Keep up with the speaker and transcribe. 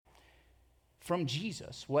from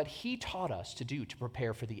Jesus what he taught us to do to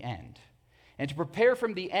prepare for the end. And to prepare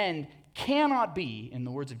from the end cannot be, in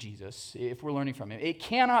the words of Jesus, if we're learning from him, it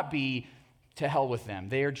cannot be to hell with them.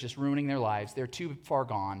 They are just ruining their lives. They're too far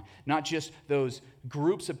gone. Not just those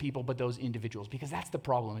groups of people, but those individuals. Because that's the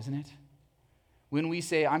problem, isn't it? When we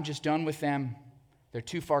say, I'm just done with them, they're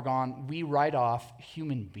too far gone, we write off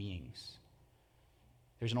human beings.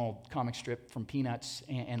 There's an old comic strip from Peanuts,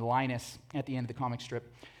 and Linus, at the end of the comic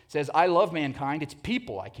strip, says, I love mankind, it's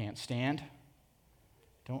people I can't stand.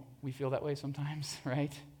 Don't we feel that way sometimes,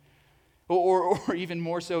 right? Or even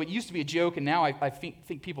more so, it used to be a joke, and now I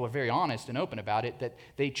think people are very honest and open about it, that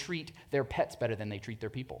they treat their pets better than they treat their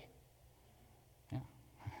people. Yeah.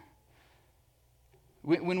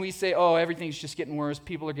 When we say, oh, everything's just getting worse,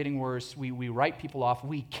 people are getting worse, we write people off,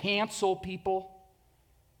 we cancel people,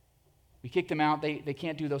 we kick them out, they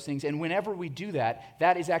can't do those things. And whenever we do that,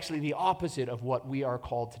 that is actually the opposite of what we are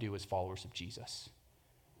called to do as followers of Jesus.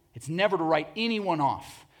 It's never to write anyone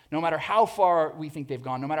off. No matter how far we think they've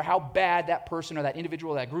gone, no matter how bad that person or that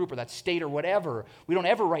individual or that group or that state or whatever, we don't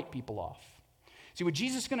ever write people off. See, what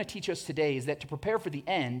Jesus is going to teach us today is that to prepare for the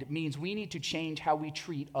end means we need to change how we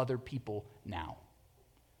treat other people now.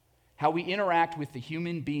 How we interact with the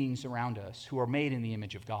human beings around us who are made in the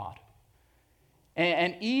image of God.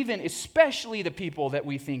 And even, especially the people that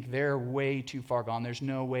we think they're way too far gone. There's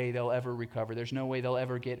no way they'll ever recover. There's no way they'll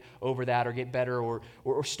ever get over that or get better or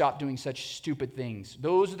stop doing such stupid things.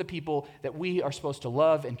 Those are the people that we are supposed to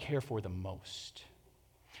love and care for the most.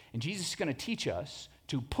 And Jesus is going to teach us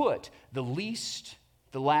to put the least,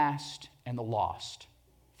 the last, and the lost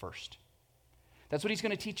first. That's what he's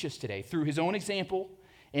going to teach us today through his own example.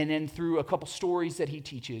 And then through a couple stories that he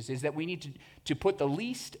teaches, is that we need to put the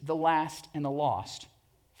least, the last, and the lost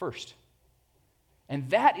first. And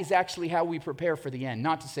that is actually how we prepare for the end.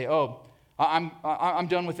 Not to say, oh, I'm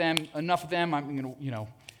done with them, enough of them, I'm going to,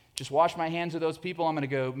 just wash my hands of those people, I'm going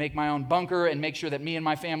to go make my own bunker and make sure that me and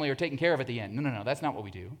my family are taken care of at the end. No, that's not what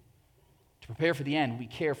we do. To prepare for the end, we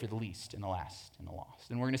care for the least, and the last, and the lost.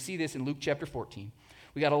 And we're going to see this in Luke chapter 14.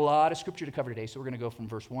 We got a lot of scripture to cover today, so we're going to go from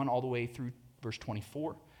verse 1 all the way through verse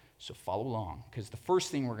 24, so follow along, because the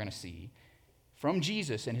first thing we're going to see from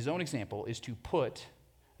Jesus and his own example is to put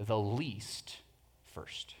the least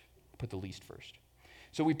first. Put the least first.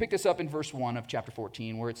 So we pick this up in verse 1 of chapter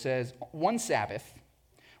 14, where it says, one Sabbath,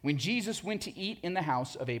 when Jesus went to eat in the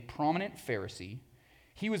house of a prominent Pharisee,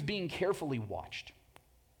 he was being carefully watched.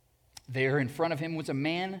 There in front of him was a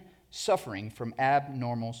man suffering from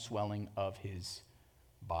abnormal swelling of his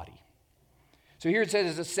body. So here it says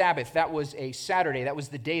it's a Sabbath. That was a Saturday. That was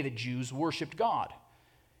the day that Jews worshiped God.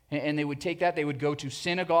 And they would take that. They would go to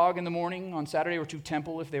synagogue in the morning on Saturday or to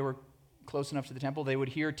temple if they were close enough to the temple. They would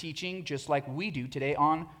hear teaching just like we do today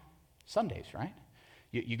on Sundays, right?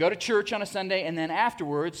 You go to church on a Sunday, and then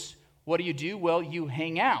afterwards, what do? Well, you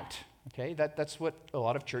hang out. Okay, that's what a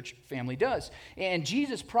lot of church family does. And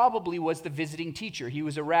Jesus probably was the visiting teacher. He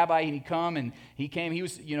was a rabbi, and he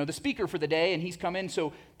was, the speaker for the day, and he's come in.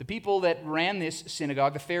 So the people that ran this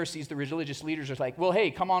synagogue, the Pharisees, the religious leaders, are like, well, hey,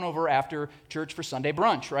 come on over after church for Sunday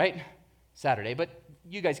brunch, right? Saturday, but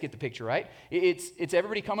you guys get the picture, right? It's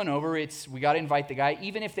everybody coming over. We got to invite the guy,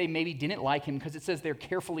 even if they maybe didn't like him, because it says they're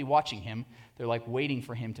carefully watching him. They're like waiting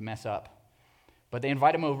for him to mess up. But they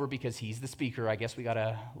invite him over because he's the speaker. I guess we got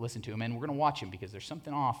to listen to him, and we're going to watch him because there's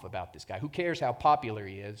something off about this guy. Who cares how popular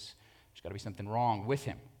he is? There's got to be something wrong with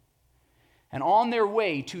him. And on their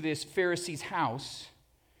way to this Pharisee's house,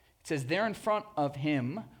 it says there in front of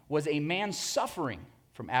him was a man suffering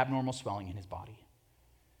from abnormal swelling in his body.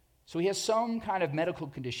 So he has some kind of medical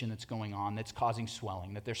condition that's going on that's causing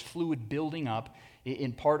swelling, that there's fluid building up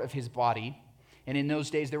in part of his body. And in those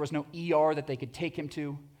days, there was no ER that they could take him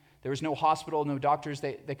to. There was no hospital, no doctors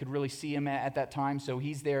that could really see him at that time, so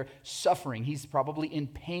he's there suffering. He's probably in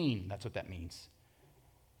pain. That's what that means.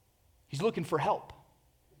 He's looking for help.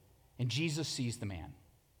 And Jesus sees the man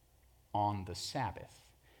on the Sabbath.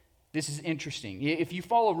 This is interesting. If you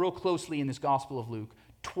follow real closely in this Gospel of Luke,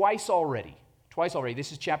 twice already,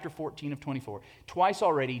 this is chapter 14 of 24, twice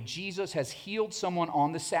already, Jesus has healed someone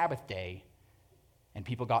on the Sabbath day, and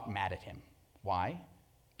people got mad at him. Why?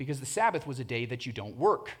 Because the Sabbath was a day that you don't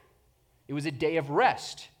work. It was a day of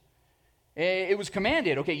rest. It was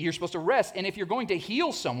commanded, okay, you're supposed to rest, and if you're going to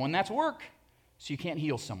heal someone, that's work. So you can't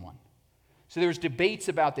heal someone. So there's debates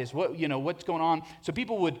about this, what's going on. So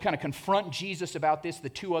people would kind of confront Jesus about this the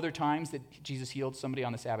two other times that Jesus healed somebody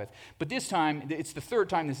on the Sabbath. But this time, it's the third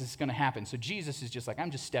time this is going to happen. So Jesus is just like,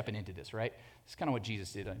 I'm just stepping into this, right? That's kind of what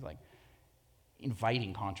Jesus did, like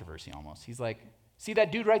inviting controversy almost. He's like, see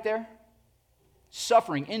that dude right there?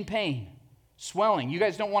 Suffering, in pain. swelling. You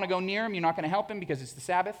guys don't want to go near him. You're not going to help him because it's the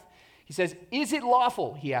Sabbath. He says, is it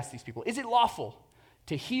lawful, he asked these people, is it lawful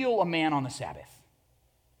to heal a man on the Sabbath?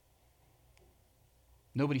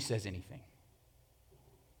 Nobody says anything.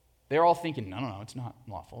 They're all thinking, no, it's not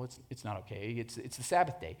lawful. It's not okay. It's the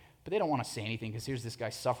Sabbath day. But they don't want to say anything because here's this guy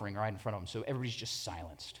suffering right in front of them. So everybody's just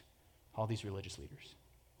silenced, all these religious leaders.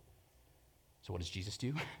 So what does Jesus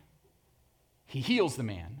do? He heals the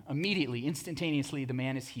man. Immediately, instantaneously, the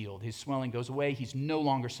man is healed. His swelling goes away. He's no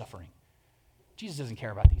longer suffering. Jesus doesn't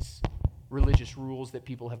care about these religious rules that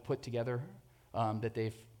people have put together, that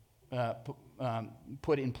they've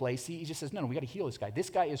put in place. He just says, no, we got to heal this guy. This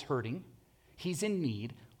guy is hurting. He's in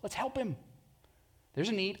need. Let's help him. There's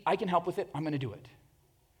a need. I can help with it. I'm going to do it.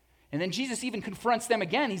 And then Jesus even confronts them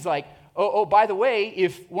again. He's like, oh, by the way,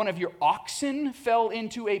 if one of your oxen fell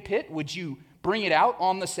into a pit, would you bring it out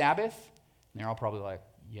on the Sabbath? And they're all probably like,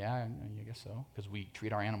 yeah, I guess so, because we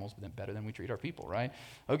treat our animals better than we treat our people, right?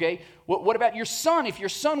 Okay, what about your son? If your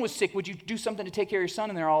son was sick, would you do something to take care of your son?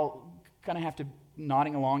 And they're all kind of have to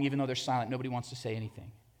nodding along, even though they're silent. Nobody wants to say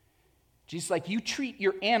anything. Jesus is like, you treat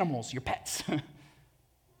your animals, your pets,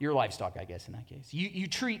 your livestock, I guess, in that case. You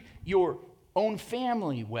treat your own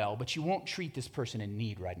family well, but you won't treat this person in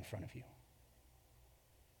need right in front of you.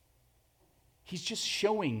 He's just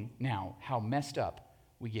showing now how messed up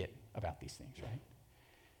we get about these things, right?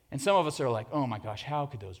 And some of us are like, oh my gosh, how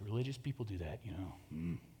could those religious people do that,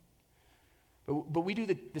 But we do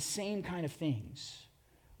the same kind of things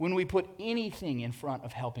when we put anything in front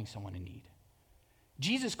of helping someone in need.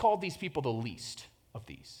 Jesus called these people the least of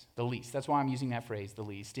these, the least. That's why I'm using that phrase, the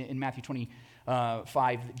least. In Matthew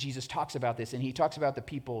 25, Jesus talks about this, and he talks about the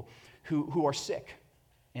people who are sick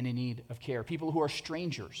and in need of care, people who are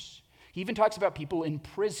strangers. He even talks about people in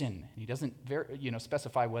prison. He doesn't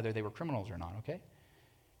specify whether they were criminals or not, okay?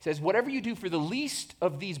 He says, whatever you do for the least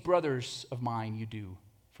of these brothers of mine, you do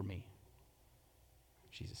for me,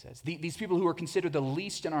 Jesus says. These people who are considered the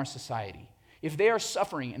least in our society, if they are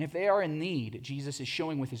suffering and if they are in need, Jesus is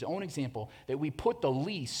showing with his own example that we put the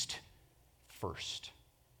least first.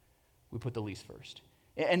 We put the least first.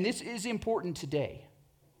 And this is important today.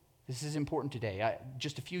 This is important today.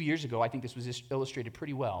 Just a few years ago, I think this was illustrated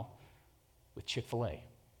pretty well with Chick-fil-A.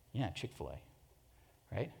 Yeah, Chick-fil-A,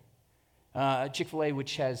 right? Chick-fil-A,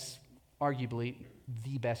 which has arguably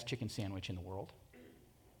the best chicken sandwich in the world.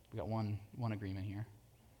 We got one agreement here.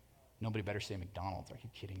 Nobody better say McDonald's. Are you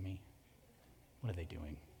kidding me? What are they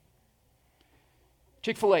doing?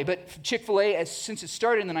 Chick-fil-A, but Chick-fil-A, since it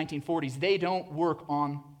started in the 1940s, they don't work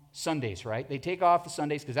on Sundays, right? They take off the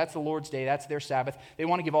Sundays because that's the Lord's Day, that's their Sabbath. They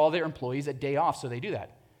want to give all their employees a day off, so they do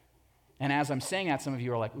that. And as I'm saying that, some of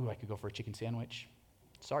you are like, ooh, I could go for a chicken sandwich.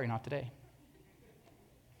 Sorry, not today.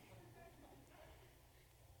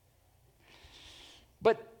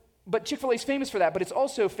 But Chick-fil-A is famous for that, but it's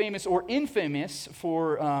also famous or infamous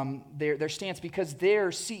for their stance because their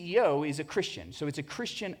CEO is a Christian. So it's a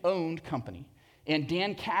Christian-owned company. And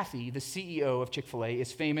Dan Cathy, the CEO of Chick-fil-A,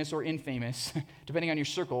 is famous or infamous, depending on your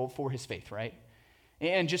circle, for his faith, right?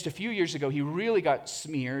 And just a few years ago, he really got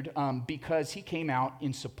smeared because he came out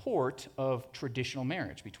in support of traditional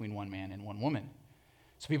marriage between one man and one woman.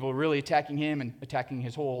 So people were really attacking him and attacking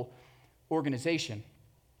his whole organization.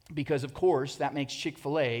 Because, of course, that makes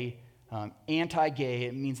Chick-fil-A anti-gay.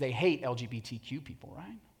 It means they hate LGBTQ people,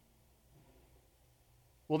 right?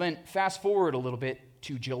 Well, then, fast forward a little bit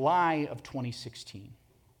to July of 2016,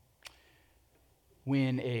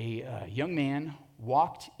 when a young man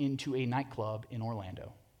walked into a nightclub in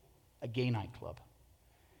Orlando, a gay nightclub,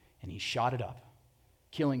 and he shot it up,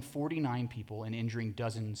 killing 49 people and injuring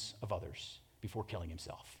dozens of others before killing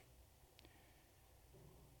himself.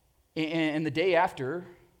 And the day after,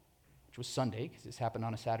 which was Sunday, because this happened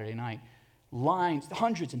on a Saturday night,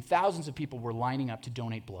 hundreds and thousands of people were lining up to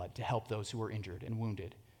donate blood to help those who were injured and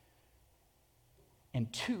wounded.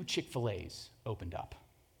 And 2 Chick-fil-A's opened up.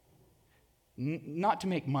 Not to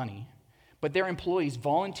make money, but their employees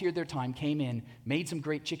volunteered their time, came in, made some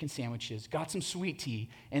great chicken sandwiches, got some sweet tea,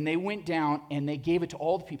 and they went down and they gave it to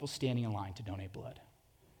all the people standing in line to donate blood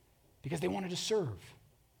because they wanted to serve.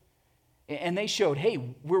 And they showed, hey,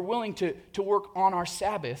 we're willing to work on our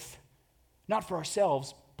Sabbath, not for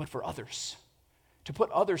ourselves, but for others. To put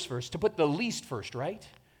others first, to put the least first, right?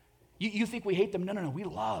 You think we hate them? No, we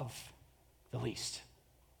love the least.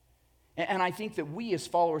 And I think that we as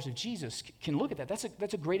followers of Jesus can look at that.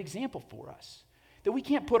 That's a great example for us. That we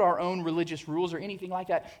can't put our own religious rules or anything like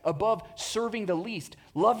that above serving the least,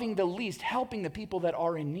 loving the least, helping the people that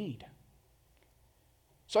are in need.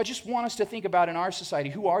 So I just want us to think about in our society,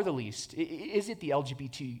 who are the least? Is it the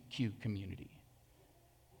LGBTQ community?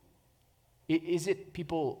 Is it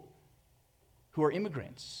people who are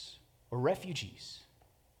immigrants or refugees.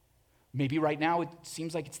 Maybe right now it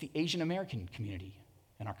seems like it's the Asian American community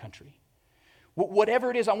in our country.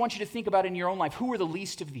 Whatever it is, I want you to think about in your own life, who are the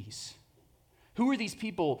least of these? Who are these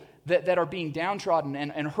people that are being downtrodden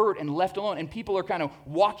and hurt and left alone, and people are kind of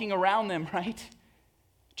walking around them, right?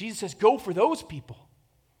 Jesus says, go for those people.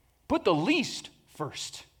 Put the least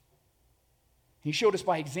first. He showed us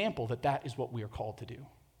by example that that is what we are called to do.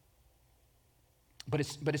 But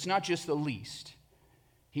it's not just the least.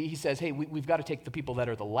 He says, hey, we've got to take the people that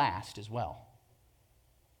are the last as well.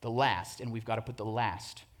 The last, and we've got to put the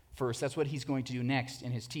last first. That's what he's going to do next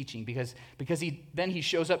in his teaching, because he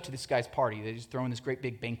shows up to this guy's party. They're just throwing this great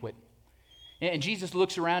big banquet. And Jesus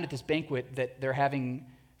looks around at this banquet that they're having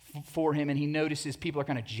for him, and he notices people are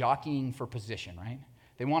kind of jockeying for position, right?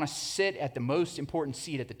 They want to sit at the most important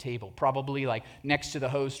seat at the table, probably like next to the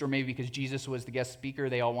host, or maybe because Jesus was the guest speaker,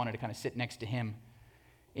 they all wanted to kind of sit next to him.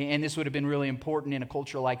 And this would have been really important in a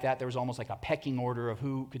culture like that. There was almost like a pecking order of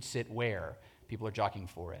who could sit where. People are jockeying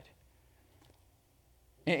for it.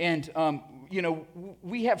 And,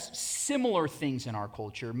 we have similar things in our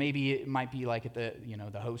culture. Maybe it might be like at the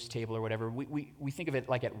host table or whatever. We think of it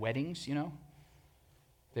like at weddings,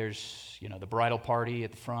 There's, the bridal party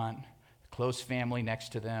at the front, close family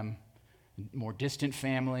next to them, more distant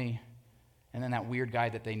family, and then that weird guy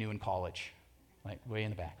that they knew in college, like way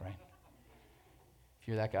in the back, right? If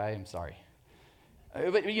you're that guy, I'm sorry.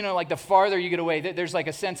 But, like the farther you get away, there's like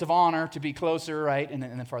a sense of honor to be closer, right? And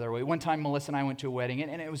then farther away. One time, Melissa and I went to a wedding,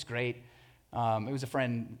 and it was great. It was a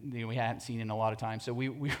friend we hadn't seen in a lot of time, so we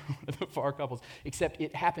were one of the far couples, except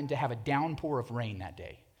it happened to have a downpour of rain that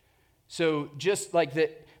day. So just like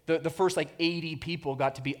the first 80 people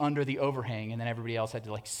got to be under the overhang, and then everybody else had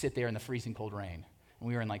to sit there in the freezing cold rain. And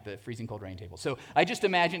we were in the freezing cold rain table. So I just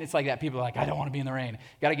imagine it's like that. People are like, I don't want to be in the rain.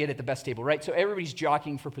 Got to get at the best table, right? So everybody's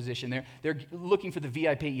jockeying for position. They're looking for the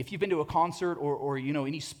VIP. If you've been to a concert or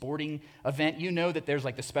any sporting event, you know that there's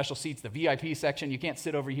the special seats, the VIP section. You can't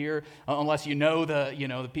sit over here unless you know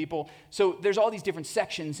the people. So there's all these different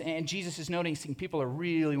sections, and Jesus is noticing people are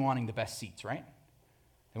really wanting the best seats, right?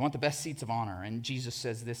 They want the best seats of honor. And Jesus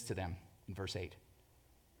says this to them in verse 8.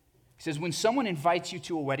 He says, when someone invites you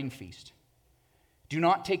to a wedding feast, do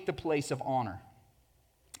not take the place of honor,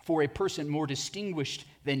 for a person more distinguished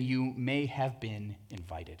than you may have been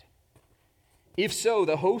invited. If so,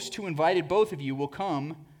 the host who invited both of you will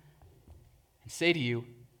come and say to you,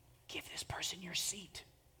 give this person your seat.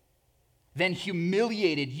 Then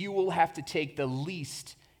humiliated, you will have to take the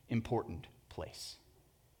least important place.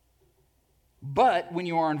 But when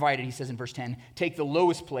you are invited, he says in verse 10, take the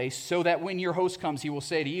lowest place, so that when your host comes, he will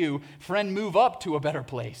say to you, friend, move up to a better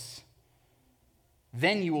place.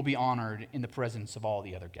 Then you will be honored in the presence of all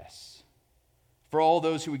the other guests. For all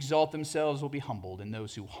those who exalt themselves will be humbled, and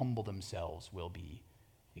those who humble themselves will be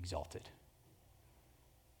exalted.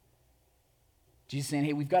 Jesus is saying,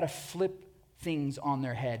 hey, we've got to flip things on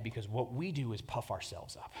their head, because what we do is puff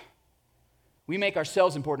ourselves up. We make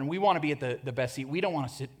ourselves important. We want to be at the best seat. We don't want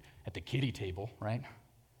to sit at the kiddie table, right?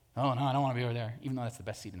 Oh, no, I don't want to be over there, even though that's the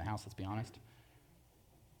best seat in the house, let's be honest.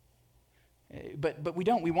 But we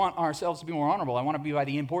don't. We want ourselves to be more honorable. I want to be by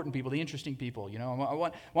the important people, the interesting people. I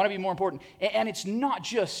want to be more important. And it's not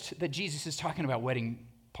just that Jesus is talking about wedding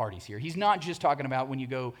parties here. He's not just talking about when you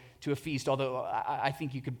go to a feast, although I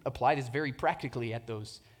think you could apply this very practically at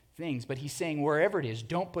those things. But he's saying wherever it is,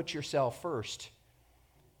 don't put yourself first.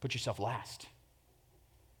 Put yourself last.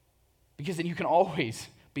 Because then you can always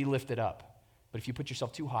be lifted up. But if you put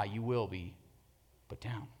yourself too high, you will be put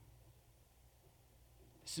down.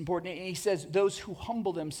 It's important. And he says, those who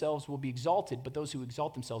humble themselves will be exalted, but those who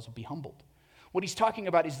exalt themselves will be humbled. What he's talking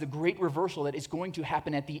about is the great reversal that is going to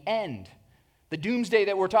happen at the end. The doomsday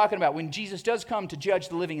that we're talking about, when Jesus does come to judge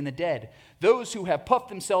the living and the dead. Those who have puffed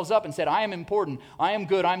themselves up and said, I am important, I am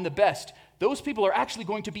good, I'm the best. Those people are actually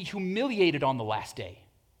going to be humiliated on the last day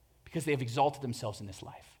because they have exalted themselves in this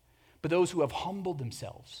life. But those who have humbled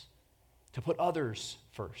themselves to put others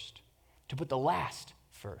first, to put the last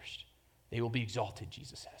first, they will be exalted,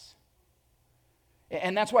 Jesus says.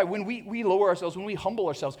 And that's why when we lower ourselves, when we humble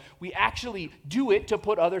ourselves, we actually do it to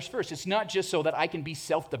put others first. It's not just so that I can be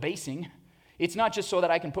self-debasing. It's not just so that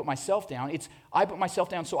I can put myself down. It's I put myself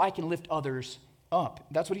down so I can lift others up.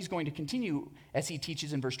 That's what he's going to continue as he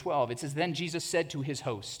teaches in verse 12. It says, then Jesus said to his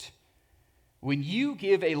host, when you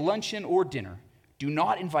give a luncheon or dinner, do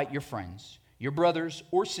not invite your friends, your brothers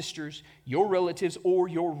or sisters, your relatives, or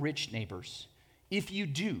your rich neighbors. If you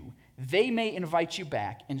do, they may invite you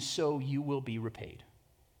back, and so you will be repaid.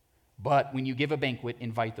 But when you give a banquet,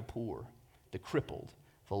 invite the poor, the crippled,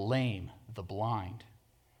 the lame, the blind,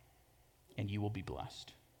 and you will be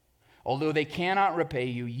blessed. Although they cannot repay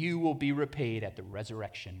you, you will be repaid at the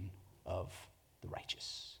resurrection of the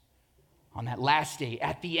righteous. On that last day,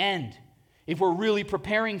 at the end, if we're really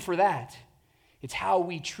preparing for that, it's how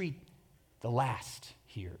we treat the last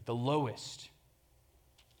here, the lowest.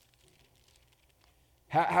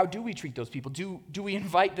 How do we treat those people? Do we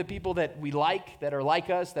invite the people that we like, that are like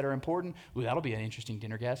us, that are important? Ooh, that'll be an interesting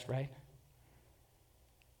dinner guest, right?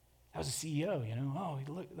 That was a CEO, Oh,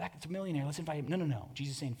 look, that's a millionaire. Let's invite him. No.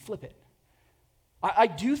 Jesus is saying, flip it. I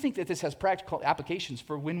do think that this has practical applications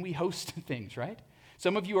for when we host things, right?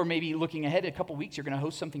 Some of you are maybe looking ahead a couple weeks. You're going to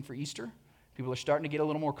host something for Easter. People are starting to get a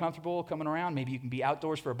little more comfortable coming around. Maybe you can be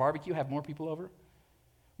outdoors for a barbecue, have more people over.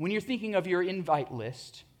 When you're thinking of your invite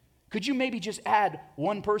list, could you maybe just add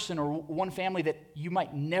one person or one family that you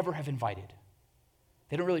might never have invited?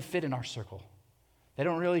 They don't really fit in our circle. They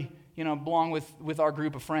don't really, belong with our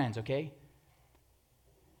group of friends, okay?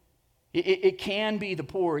 It can be the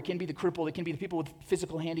poor. It can be the crippled. It can be the people with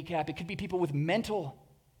physical handicap. It could be people with mental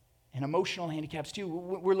and emotional handicaps too.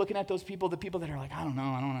 We're looking at those people, the people that are like, I don't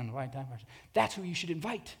want to invite that person. That's who you should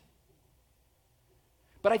invite.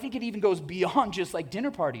 But I think it even goes beyond just like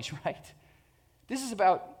dinner parties, right? This is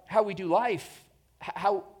about how we do life,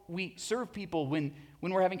 how we serve people when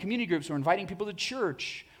we're having community groups or inviting people to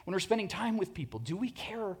church, when we're spending time with people. Do we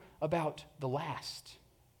care about the last?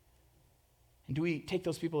 And do we take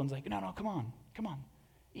those people and like, no, come on.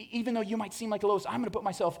 Even though you might seem like the lowest, I'm going to put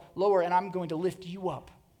myself lower and I'm going to lift you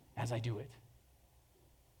up as I do it.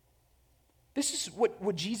 This is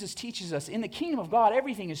what Jesus teaches us. In the kingdom of God,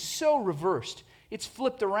 everything is so reversed. It's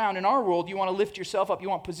flipped around. In our world, you want to lift yourself up. You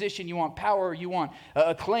want position. You want power. You want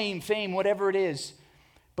acclaim, fame, whatever it is.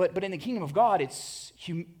 But in the kingdom of God, it's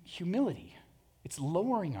humility. It's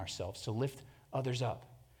lowering ourselves to lift others up.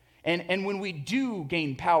 And when we do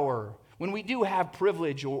gain power, when we do have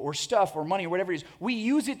privilege or stuff or money or whatever it is, we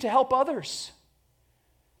use it to help others.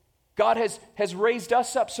 God has raised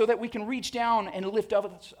us up so that we can reach down and lift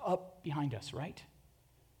others up behind us, right?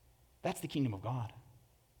 That's the kingdom of God.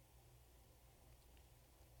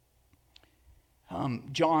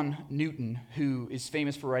 John Newton, who is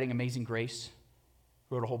famous for writing Amazing Grace,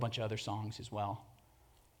 wrote a whole bunch of other songs as well.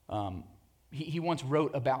 He once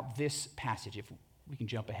wrote about this passage. If we can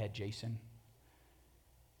jump ahead, Jason.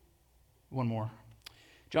 One more.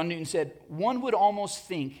 John Newton said, one would almost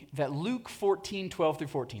think that Luke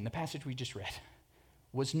 14:12-14, the passage we just read,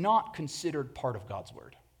 was not considered part of God's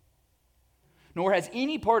word. Nor has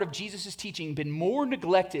any part of Jesus' teaching been more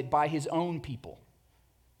neglected by his own people.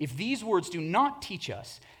 If these words do not teach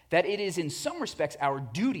us that it is in some respects our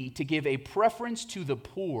duty to give a preference to the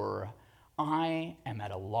poor, I am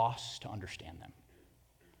at a loss to understand them.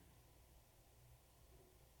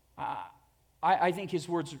 I think his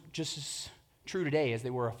words are just as true today as they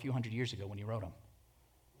were a few hundred years ago when he wrote them.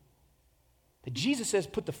 That Jesus says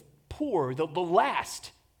put the poor, the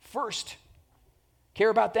last, first. Care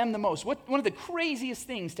about them the most. One of the craziest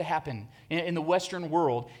things to happen in the Western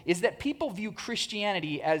world is that people view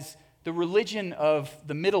Christianity as the religion of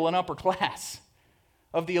the middle and upper class,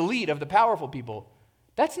 of the elite, of the powerful people.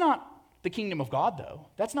 That's not the kingdom of God, though.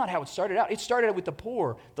 That's not how it started out. It started out with the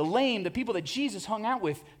poor, the lame, the people that Jesus hung out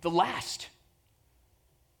with, the last.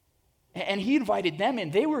 And he invited them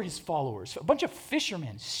in. They were his followers. A bunch of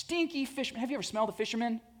fishermen, stinky fishermen. Have you ever smelled a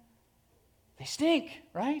fisherman? They stink,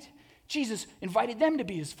 right? Jesus invited them to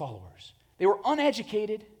be his followers. They were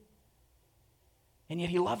uneducated, and yet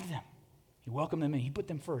he loved them. He welcomed them and he put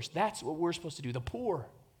them first. That's what we're supposed to do, the poor.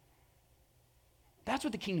 That's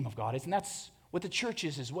what the kingdom of God is, and that's what the church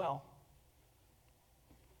is as well.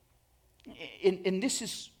 And this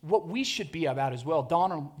is what we should be about as well.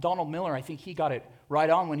 Donald Miller, I think he got it right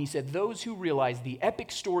on when he said, those who realize the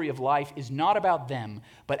epic story of life is not about them,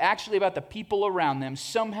 but actually about the people around them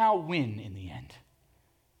somehow win in the end.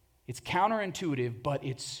 It's counterintuitive, but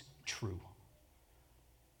it's true.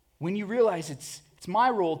 When you realize it's my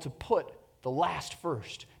role to put the last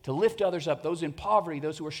first, to lift others up, those in poverty,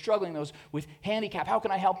 those who are struggling, those with handicap, how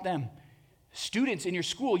can I help them? Students in your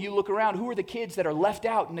school, you look around, who are the kids that are left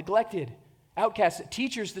out and neglected? Outcasts,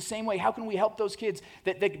 teachers the same way. How can we help those kids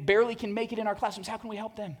that barely can make it in our classrooms? How can we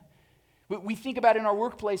help them? We think about in our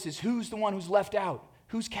workplaces, who's the one who's left out?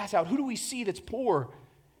 Who's cast out? Who do we see that's poor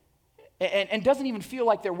and doesn't even feel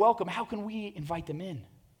like they're welcome? How can we invite them in?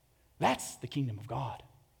 That's the kingdom of God.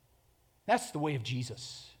 That's the way of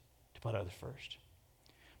Jesus, to put others first.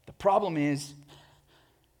 The problem is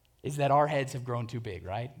that our heads have grown too big,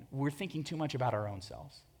 right? We're thinking too much about our own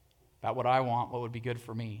selves, about what I want, what would be good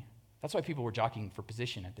for me. That's why people were jockeying for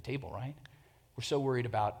position at the table, right? We're so worried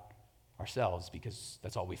about ourselves because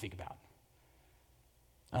that's all we think about.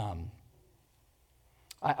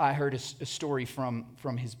 I heard a story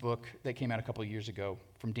from his book that came out a couple of years ago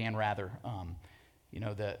from Dan Rather,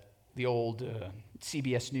 the old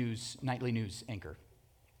CBS News, nightly news anchor.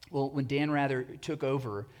 Well, when Dan Rather took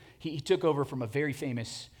over, he took over from a very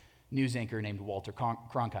famous news anchor named Walter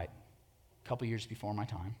Cronkite, a couple years before my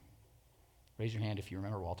time. Raise your hand if you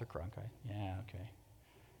remember Walter Cronkite. Yeah, okay.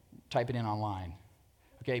 Type it in online.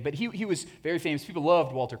 Okay, but he was very famous. People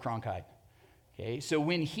loved Walter Cronkite. Okay, so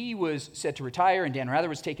when he was set to retire and Dan Rather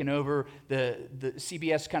was taken over, the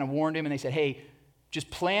CBS kind of warned him and they said, hey, just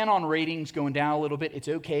plan on ratings going down a little bit. It's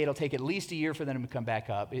okay. It'll take at least a year for them to come back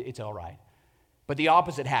up. It's all right. But the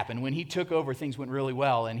opposite happened. When he took over, things went really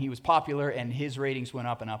well, and he was popular, and his ratings went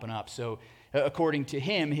up and up and up. So according to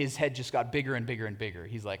him, his head just got bigger and bigger and bigger.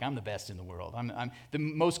 He's like, I'm the best in the world. I'm the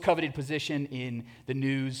most coveted position in the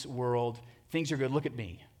news world. Things are good. Look at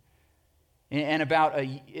me.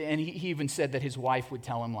 And he even said that his wife would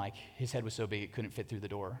tell him, like, his head was so big it couldn't fit through the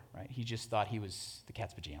door, right? He just thought he was the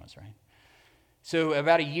cat's pajamas, right? So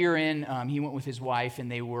about a year in, he went with his wife,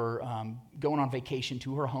 and they were going on vacation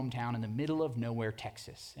to her hometown in the middle of nowhere,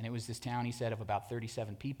 Texas. And it was this town, he said, of about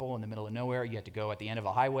 37 people in the middle of nowhere. You had to go at the end of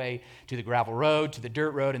a highway to the gravel road, to the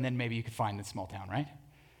dirt road, and then maybe you could find the small town, right?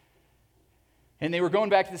 And they were going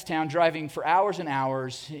back to this town, driving for hours and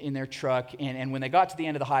hours in their truck. And when they got to the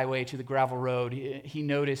end of the highway, to the gravel road, he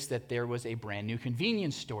noticed that there was a brand new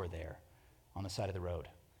convenience store there on the side of the road.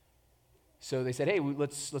 So they said, hey,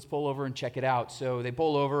 let's pull over and check it out. So they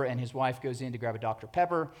pull over, and his wife goes in to grab a Dr.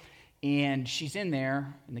 Pepper, and she's in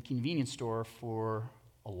there in the convenience store for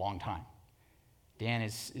a long time. Dan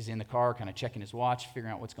is in the car, kind of checking his watch,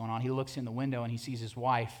 figuring out what's going on. He looks in the window, and he sees his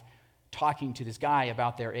wife talking to this guy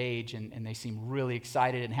about their age, and they seem really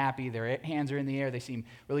excited and happy. Their hands are in the air. They seem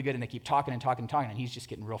really good, and they keep talking and talking and talking, and he's just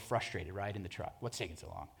getting real frustrated, right, in the truck. What's taking so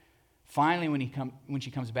long? Finally, when she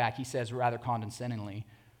comes back, he says rather condescendingly,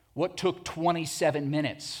 what took 27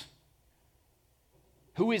 minutes?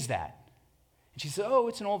 Who is that? And she said, oh,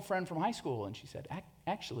 it's an old friend from high school. And she said,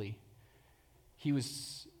 actually, he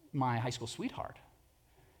was my high school sweetheart.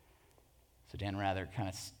 So Dan Rather kind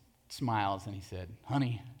of smiles, and he said,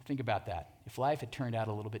 honey, think about that. If life had turned out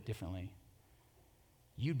a little bit differently,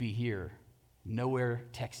 you'd be here, nowhere,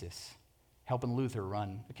 Texas, helping Luther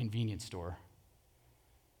run a convenience store.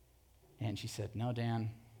 And she said, no, Dan,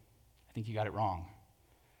 I think you got it wrong.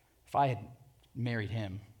 If I had married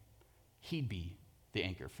him, he'd be the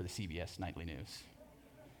anchor for the CBS Nightly News.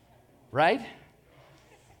 Right?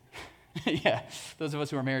 Yeah, those of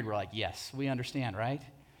us who are married were like, yes, we understand, right?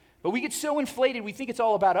 But we get so inflated, we think it's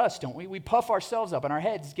all about us, don't we? We puff ourselves up, and our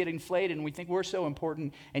heads get inflated, and we think we're so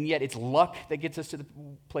important, and yet it's luck that gets us to the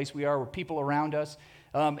place we are, with people around us.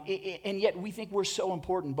 And yet we think we're so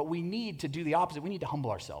important, but we need to do the opposite. We need to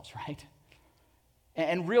humble ourselves, right?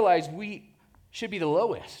 And realize we should be the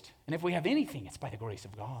lowest. And if we have anything, it's by the grace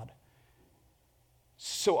of God.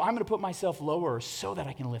 So I'm going to put myself lower so that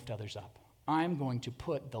I can lift others up. I'm going to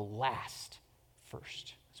put the last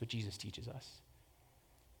first. That's what Jesus teaches us.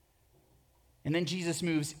 And then Jesus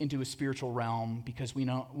moves into a spiritual realm, because we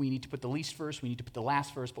know we need to put the least first, we need to put the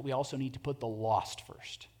last first, but we also need to put the lost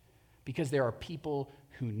first. Because there are people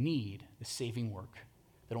who need the saving work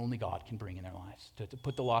that only God can bring in their lives, to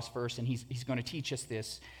put the lost first. And he's going to teach us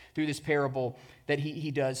this through this parable that he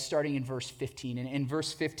does, starting in verse 15. And in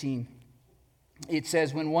verse 15, it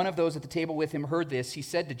says, when one of those at the table with him heard this, he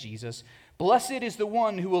said to Jesus, blessed is the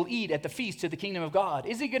one who will eat at the feast of the kingdom of God.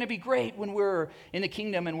 Is it going to be great when we're in the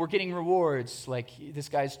kingdom and we're getting rewards? Like, this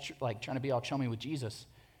guy's trying to be all chummy with Jesus.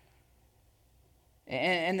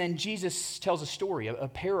 And then Jesus tells a story, a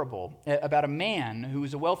parable about a man who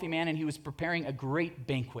was a wealthy man, and he was preparing a great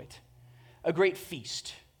banquet, a great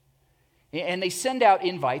feast. And they send out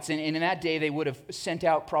invites, and in that day they would have sent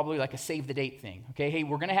out probably like a save the date thing. Okay, hey,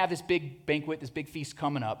 we're going to have this big banquet, this big feast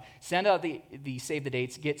coming up. Send out the save the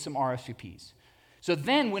dates, get some RSVPs. So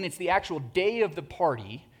then when it's the actual day of the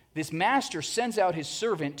party, this master sends out his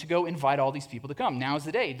servant to go invite all these people to come. Now's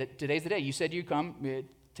the day. Today's the day. You said you come.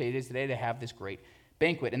 Today's the day to have this great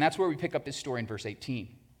banquet. And that's where we pick up this story in verse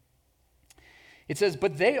 18. It says,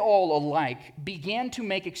 but they all alike began to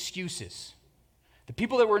make excuses. The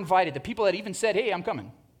people that were invited, the people that even said, hey, I'm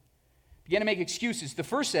coming, began to make excuses. The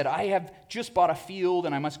first said, I have just bought a field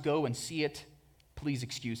and I must go and see it. Please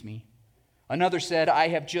excuse me. Another said, I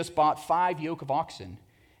have just bought 5 yoke of oxen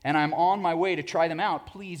and I'm on my way to try them out.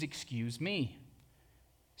 Please excuse me.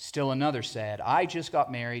 Still another said, I just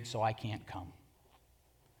got married, so I can't come.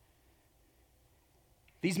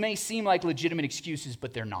 These may seem like legitimate excuses,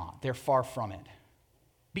 but they're not. They're far from it.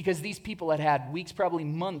 Because these people had had weeks, probably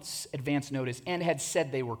months advance notice, and had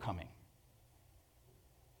said they were coming.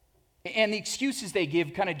 And the excuses they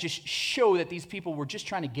give kind of just show that these people were just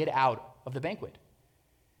trying to get out of the banquet.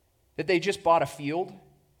 That they just bought a field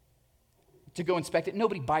to go inspect it.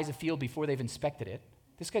 Nobody buys a field before they've inspected it.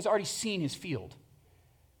 This guy's already seen his field.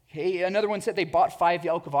 Okay, another one said they bought 5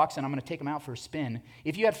 yoke of oxen. I'm going to take them out for a spin.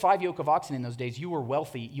 If you had 5 yoke of oxen in those days, you were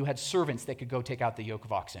wealthy. You had servants that could go take out the yoke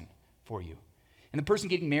of oxen for you. And the person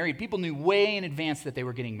getting married, people knew way in advance that they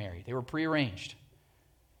were getting married. They were prearranged.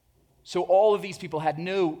 So all of these people had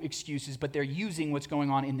no excuses, but they're using what's going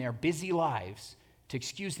on in their busy lives to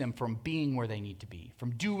excuse them from being where they need to be,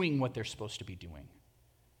 from doing what they're supposed to be doing.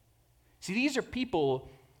 See, these are people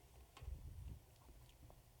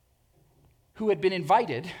who had been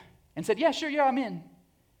invited and said, yeah, sure, yeah, I'm in,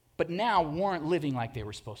 but now weren't living like they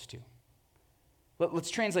were supposed to.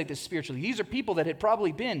 Let's translate this spiritually. These are people that had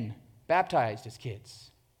probably been baptized as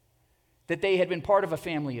kids, that they had been part of a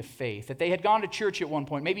family of faith, that they had gone to church at one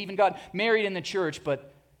point, maybe even got married in the church,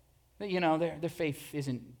 but their faith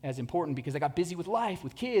isn't as important because they got busy with life,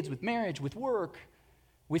 with kids, with marriage, with work,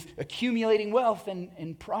 with accumulating wealth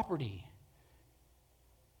and property.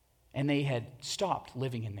 And they had stopped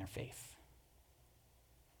living in their faith.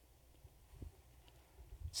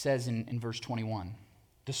 It says in verse 21,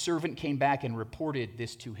 the servant came back and reported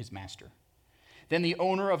this to his master. Then the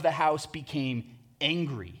owner of the house became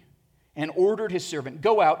angry and ordered his servant,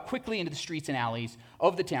 go out quickly into the streets and alleys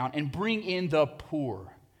of the town and bring in the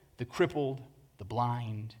poor, the crippled, the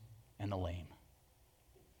blind, and the lame.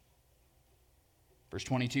 Verse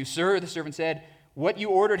 22, sir, the servant said, what you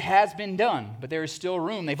ordered has been done, but there is still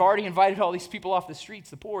room. They've already invited all these people off the streets,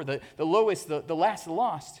 the poor, the lowest, the last, the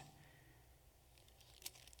lost.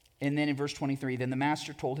 And then in verse 23, then the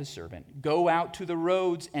master told his servant, go out to the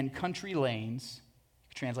roads and country lanes,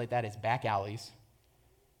 you can translate that as back alleys,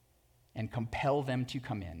 and compel them to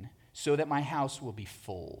come in, so that my house will be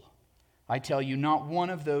full. I tell you, not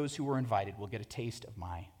one of those who were invited will get a taste of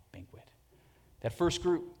my banquet. That first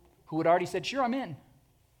group who had already said, sure, I'm in,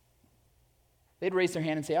 they'd raise their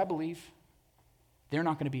hand and say, I believe. They're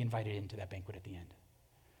not going to be invited into that banquet at the end.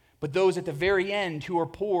 But those at the very end who are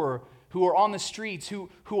poor, who are on the streets, who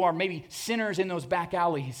are maybe sinners in those back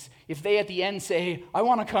alleys, if they at the end say, I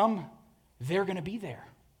want to come, they're going to be there.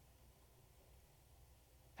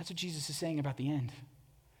 That's what Jesus is saying about the end.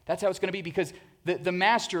 That's how it's going to be, because the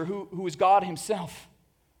master, who is God himself,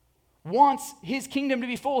 wants his kingdom to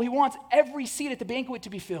be full. He wants every seat at the banquet to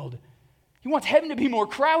be filled. He wants heaven to be more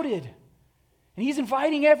crowded. And he's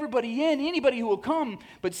inviting everybody in, anybody who will come.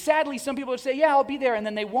 But sadly, some people will say, yeah, I'll be there, and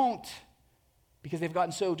then they won't, because they've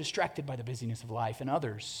gotten so distracted by the busyness of life. And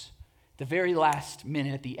others, the very last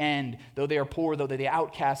minute at the end, though they are poor, though they're the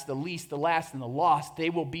outcast, the least, the last, and the lost, they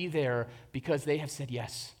will be there because they have said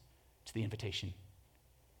yes to the invitation.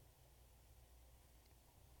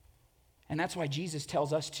 And that's why Jesus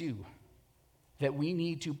tells us too that we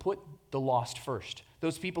need to put the lost first.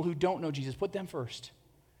 Those people who don't know Jesus, put them first.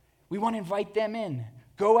 We want to invite them in.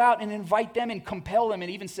 Go out and invite them and compel them. It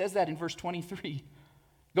even says that in verse 23.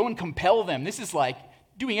 Go and compel them. This is like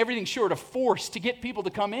doing everything short of force to get people to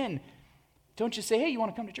come in. Don't just say, hey, you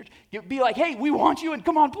want to come to church? Be like, hey, we want you, and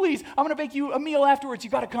come on, please. I'm going to make you a meal afterwards. You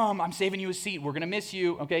got to come. I'm saving you a seat. We're going to miss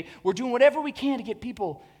you, okay? We're doing whatever we can to get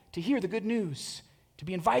people to hear the good news, to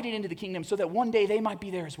be invited into the kingdom so that one day they might be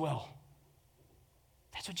there as well.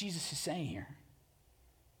 That's what Jesus is saying here.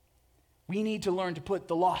 We need to learn to put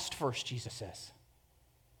the lost first, Jesus says.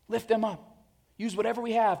 Lift them up. Use whatever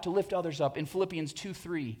we have to lift others up. In Philippians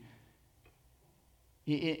 2:3,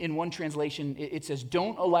 in one translation, it says,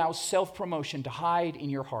 don't allow self-promotion to hide in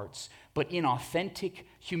your hearts, but in authentic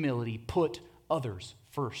humility, put others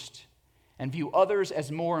first and view others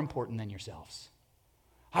as more important than yourselves.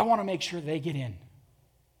 I want to make sure they get in.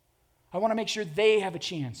 I want to make sure they have a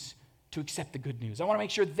chance to accept the good news. I want to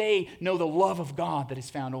make sure they know the love of God that is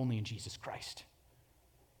found only in Jesus Christ.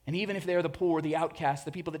 And even if they're the poor, the outcast,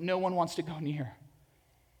 the people that no one wants to go near,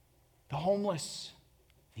 the homeless,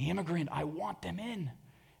 the immigrant, I want them in.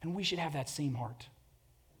 And we should have that same heart.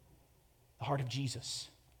 The heart of Jesus.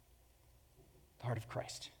 The heart of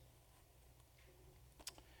Christ.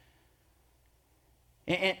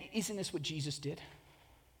 And isn't this what Jesus did?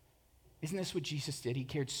 Isn't this what Jesus did? He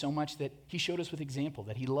cared so much that he showed us with example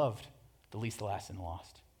that he loved the least, the last, and the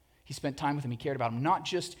lost. He spent time with them. He cared about them. Not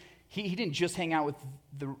just, he didn't just hang out with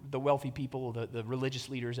the wealthy people, the religious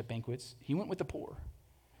leaders at banquets. He went with the poor.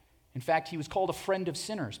 In fact, he was called a friend of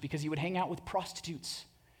sinners because he would hang out with prostitutes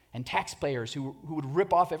and taxpayers who would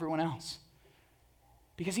rip off everyone else.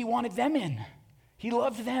 Because he wanted them in. He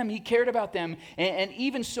loved them. He cared about them. And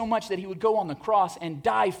even so much that he would go on the cross and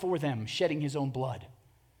die for them, shedding his own blood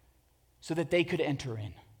so that they could enter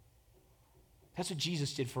in. That's what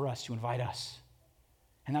Jesus did for us, to invite us.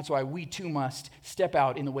 And that's why we too must step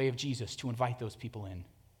out in the way of Jesus to invite those people in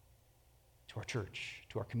to our church,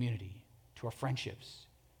 to our community, to our friendships,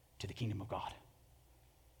 to the kingdom of God.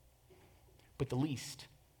 But the least,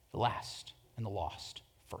 the last, and the lost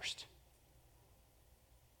first.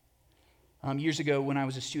 Years ago, when I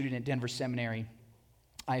was a student at Denver Seminary,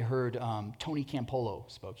 I heard Tony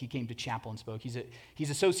Campolo spoke. He came to chapel and spoke. He's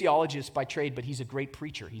a sociologist by trade, but he's a great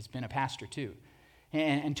preacher. He's been a pastor too.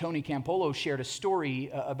 And Tony Campolo shared a story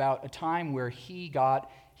about a time where he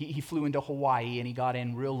flew into Hawaii and he got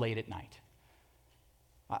in real late at night.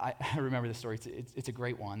 I remember the story. It's a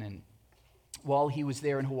great one. And while he was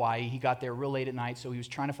there in Hawaii, he got there real late at night, so he was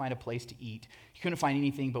trying to find a place to eat. He couldn't find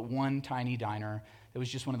anything but one tiny diner that was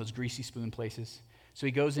just one of those greasy spoon places. So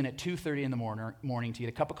he goes in at 2:30 in the morning to get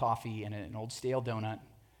a cup of coffee and an old stale donut.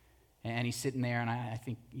 And he's sitting there, and I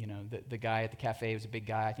think, the guy at the cafe was a big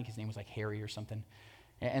guy. I think his name was like Harry or something.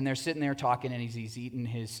 And they're sitting there talking, and he's eating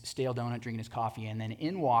his stale donut, drinking his coffee, and then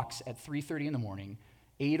in walks at 3:30 in the morning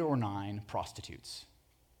 8 or 9 prostitutes.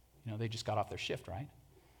 They just got off their shift, right?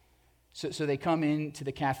 So they come into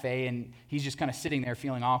the cafe, and he's just kind of sitting there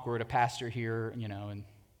feeling awkward, a pastor here, and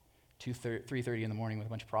 3:30 in the morning with a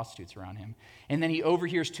bunch of prostitutes around him. And then he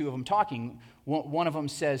overhears 2 of them talking. One of them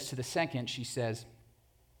says to the second, she says,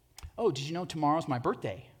 "Oh, did you know tomorrow's my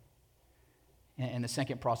birthday?" And the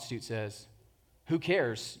second prostitute says, "Who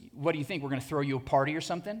cares? What do you think? We're going to throw you a party or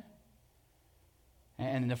something?"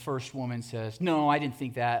 And the first woman says, "No, I didn't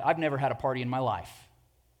think that. I've never had a party in my life.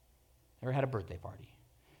 Never had a birthday party."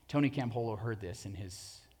 Tony Campolo heard this, and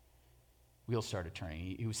his wheels started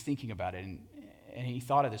turning. He was thinking about it, and he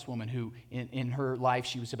thought of this woman who, in her life,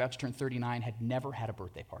 she was about to turn 39, had never had a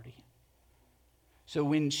birthday party. So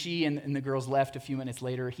when she and the girls left a few minutes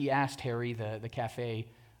later, he asked Harry, the cafe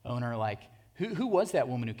owner, who was that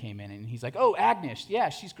woman who came in? And he's like, "Oh, Agnes. Yeah,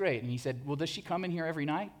 she's great." And he said, "Well, does she come in here every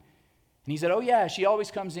night?" And he said, "Oh, yeah, she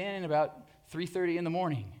always comes in about 3:30 in the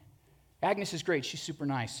morning. Agnes is great. She's super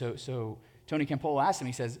nice." So Tony Campolo asked him,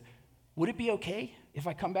 he says, "Would it be okay if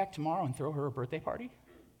I come back tomorrow and throw her a birthday party?"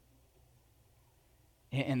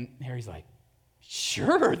 And Harry's like,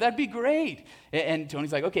 "Sure, that'd be great." And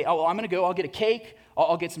Tony's like, "Okay, I'm going to go. I'll get a cake.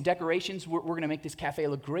 I'll get some decorations. We're going to make this cafe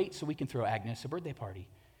look great so we can throw Agnes a birthday party."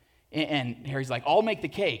 And Harry's like, "I'll make the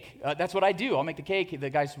cake. That's what I do. I'll make the cake." The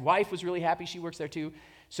guy's wife was really happy. She works there too.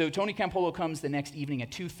 So Tony Campolo comes the next evening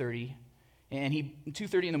at 2:30. And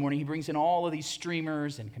 2:30 in the morning, he brings in all of these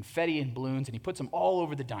streamers and confetti and balloons, and he puts them all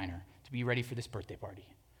over the diner to be ready for this birthday party.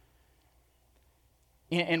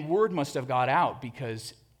 And word must have got out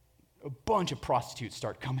because a bunch of prostitutes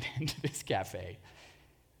start coming into this cafe.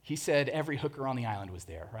 He said every hooker on the island was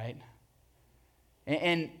there, right?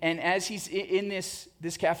 And as he's in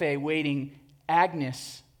this cafe waiting,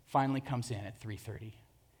 Agnes finally comes in at 3:30.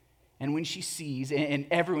 And when she sees, and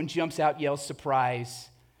everyone jumps out, yells surprise,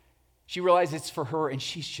 she realizes it's for her, and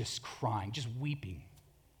she's just crying, just weeping,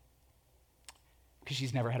 because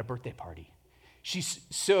she's never had a birthday party. She's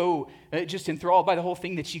so just enthralled by the whole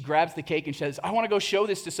thing that she grabs the cake and says, "I want to go show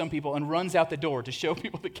this to some people," and runs out the door to show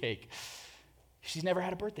people the cake. She's never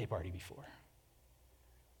had a birthday party before.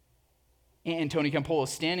 And Tony Campolo is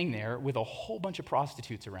standing there with a whole bunch of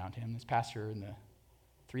prostitutes around him, this pastor in the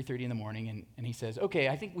 3:30 in the morning, and he says, "Okay,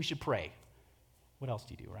 I think we should pray." What else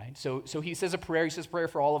do you do, right? So he says a prayer. He says prayer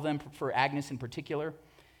for all of them, for Agnes in particular.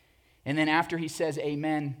 And then after he says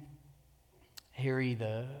amen, Harry,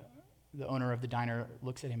 the owner of the diner,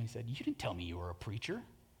 looks at him and he said, "You didn't tell me you were a preacher."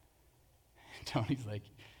 And Tony's like,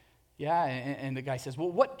 "Yeah." And the guy says,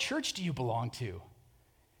 "Well, what church do you belong to?"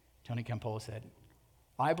 Tony Campolo said,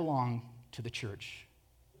 "I belong to the church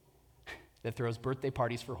that throws birthday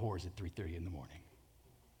parties for whores at 3:30 in the morning."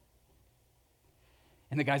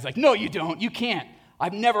 And the guy's like, "No, you don't. You can't.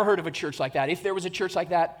 I've never heard of a church like that. If there was a church like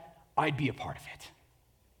that, I'd be a part of it."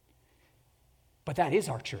 But that is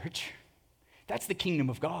our church. That's the kingdom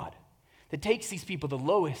of God that takes these people, the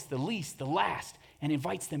lowest, the least, the last, and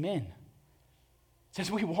invites them in. It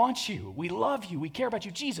says, "We want you. We love you. We care about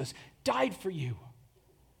you. Jesus died for you.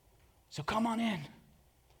 So come on in.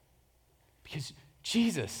 Because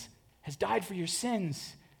Jesus has died for your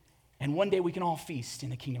sins. And one day we can all feast in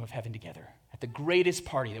the kingdom of heaven together at the greatest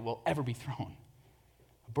party that will ever be thrown.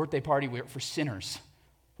 A birthday party for sinners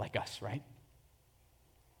like us, right?"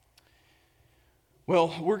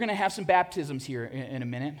 Well, we're going to have some baptisms here in a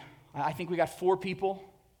minute. I think we got 4 people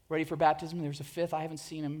ready for baptism. There's a 5th. I haven't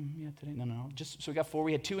seen him yet today. No. So we got 4.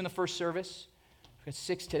 We had 2 in the first service. We got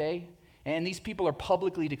 6 today. And these people are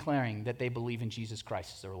publicly declaring that they believe in Jesus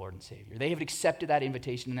Christ as their Lord and Savior. They have accepted that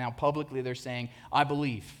invitation, and now publicly they're saying, "I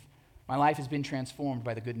believe. My life has been transformed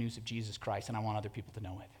by the good news of Jesus Christ, and I want other people to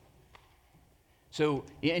know it. So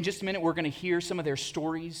in just a minute, we're going to hear some of their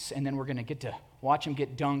stories, and then we're going to get to watch them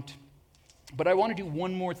get dunked. But I want to do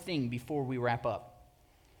one more thing before we wrap up,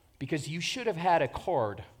 because you should have had a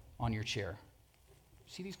card on your chair.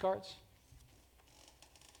 See these cards?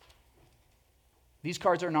 These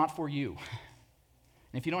cards are not for you.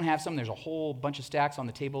 And if you don't have some, there's a whole bunch of stacks on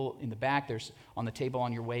the table in the back. There's on the table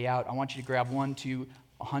on your way out. I want you to grab 1, 2,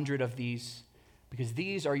 100 of these, because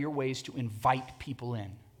these are your ways to invite people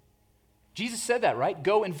in. Jesus said that, right?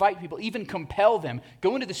 Go invite people, even compel them.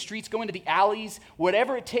 Go into the streets, go into the alleys,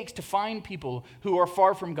 whatever it takes to find people who are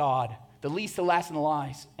far from God, the least, the last, and the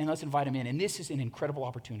lies, and let's invite them in. And this is an incredible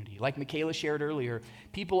opportunity. Like Michaela shared earlier,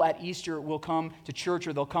 people at Easter will come to church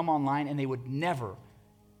or they'll come online, and they would never,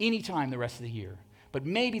 anytime the rest of the year. But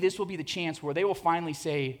maybe this will be the chance where they will finally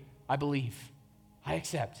say, I believe, I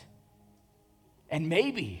accept. And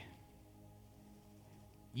maybe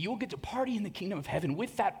you'll get to party in the kingdom of heaven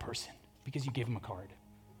with that person because you gave them a card.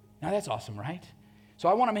 Now that's awesome, right? So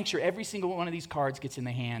I want to make sure every single one of these cards gets in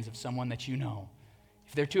the hands of someone that you know.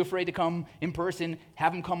 If they're too afraid to come in person,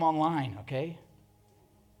 have them come online, okay?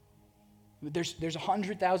 There's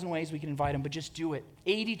 100,000 ways we can invite them, but just do it.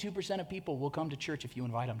 82% of people will come to church if you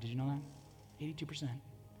invite them. Did you know that? 82%.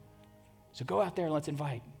 So go out there and let's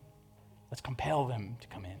invite. Let's compel them to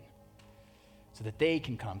come in so that they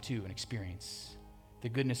can come too and experience the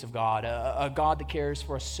goodness of God, a God that cares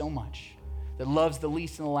for us so much, that loves the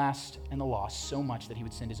least and the last and the lost so much that he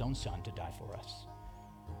would send his own son to die for us.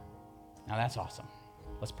 Now that's awesome.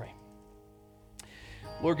 Let's pray.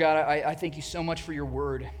 Lord God, I thank you so much for your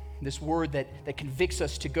word, this word that convicts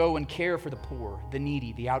us to go and care for the poor, the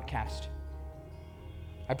needy, the outcast.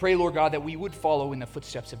 I pray, Lord God, that we would follow in the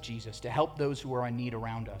footsteps of Jesus to help those who are in need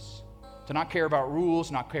around us, to not care about rules,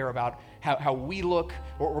 not care about how we look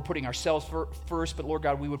or we're putting ourselves first, but Lord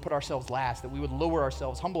God, we would put ourselves last, that we would lower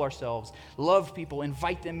ourselves, humble ourselves, love people,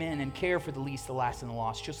 invite them in, and care for the least, the last, and the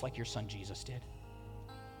lost, just like your son Jesus did.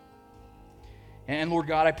 And Lord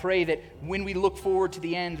God, I pray that when we look forward to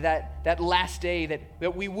the end, that last day,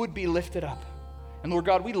 that we would be lifted up. And Lord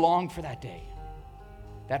God, we long for that day,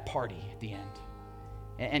 that party at the end.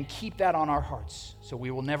 And keep that on our hearts so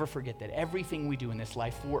we will never forget that everything we do in this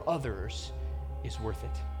life for others is worth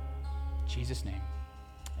it. In Jesus' name,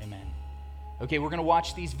 amen. Okay, we're going to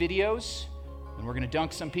watch these videos, and we're going to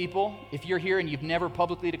dunk some people. If you're here and you've never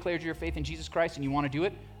publicly declared your faith in Jesus Christ and you want to do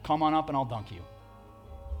it, come on up and I'll dunk you.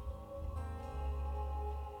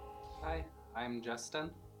 Hi, I'm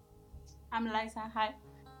Justin. I'm Liza. Hi.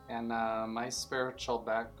 And my spiritual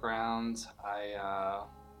background,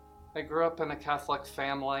 I grew up in a Catholic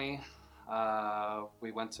family.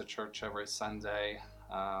 We went to church every Sunday.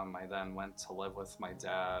 I then went to live with my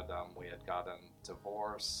dad. We had gotten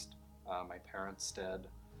divorced. My parents did.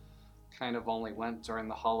 Kind of only went during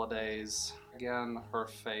the holidays. Again, her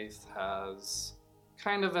faith has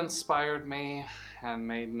kind of inspired me and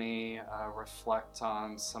made me reflect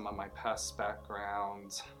on some of my past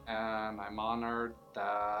background. And I'm honored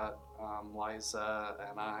that Liza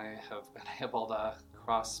and I have been able to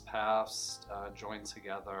cross paths, join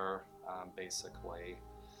together, basically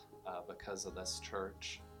because of this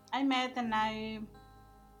church. I met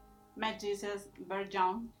Jesus very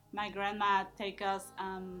young. My grandma take us,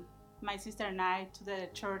 my sister and I, to the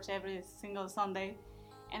church every single Sunday.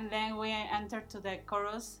 And then we entered to the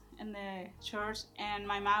chorus in the church, and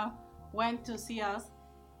my mom went to see us,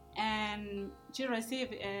 and she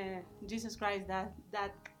received Jesus Christ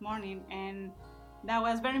that morning, and that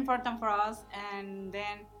was very important for us. And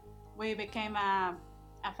then we became a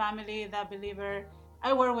family that believer.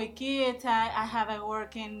 I work with kids. I have a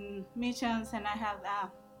work in missions, and I have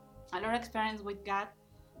a lot of experience with God.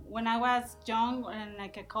 When I was young and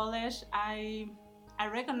like a college, I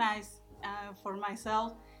recognized for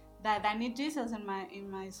myself that I need Jesus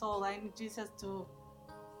in my soul. I need Jesus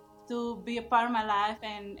to be a part of my life,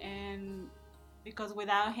 and because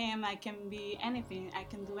without him I can be anything. I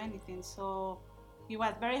can do anything. So he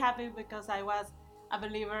was very happy because I was a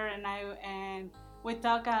believer, and we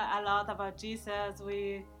talk a lot about Jesus.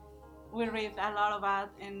 We read a lot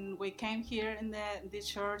about, and we came here in the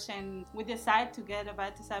church, and we decided to get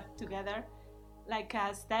baptized together, like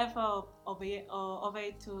a step of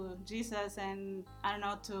obey to Jesus, and I don't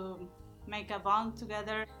know, to make a bond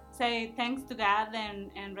together, say thanks to God,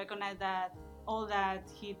 and recognize that all that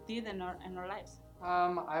he did in our lives.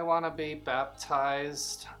 I want to be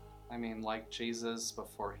baptized. I mean, like Jesus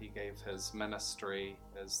before he gave his ministry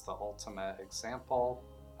is the ultimate example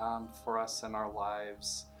for us in our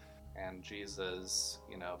lives. And Jesus,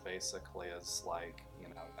 basically is like,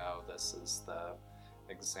 no, this is the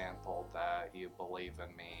example that you believe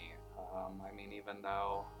in me. I mean, even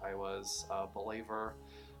though I was a believer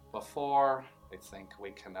before, I think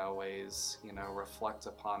we can always, reflect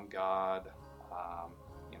upon God.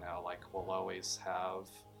 Like we'll always have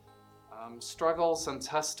struggles and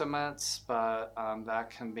testaments, but that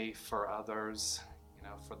can be for others,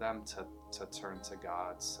 for them to turn to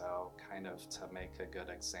God. So kind of to make a good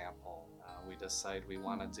example. We decide we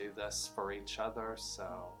want to do this for each other,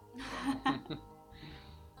 so.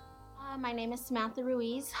 My name is Samantha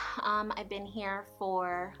Ruiz. I've been here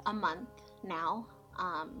for a month now.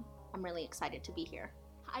 I'm really excited to be here.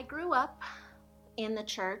 I grew up in the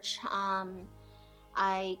church.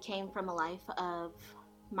 I came from a life of,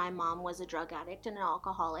 my mom was a drug addict and an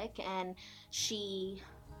alcoholic, and she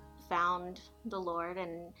found the Lord,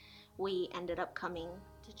 and we ended up coming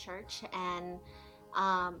to church, and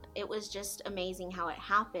it was just amazing how it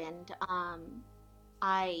happened.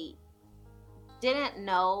 I didn't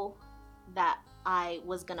know that I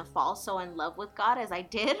was gonna fall so in love with God as I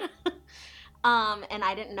did. And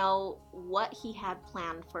I didn't know what he had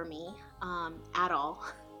planned for me at all.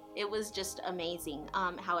 It was just amazing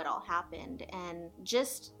how it all happened, and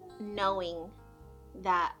just knowing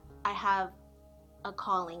that I have a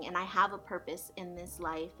calling and I have a purpose in this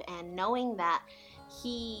life, and knowing that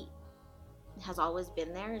he has always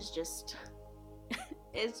been there is just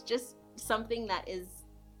it's just something that is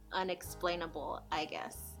unexplainable, I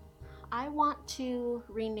guess. I want to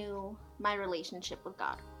renew my relationship with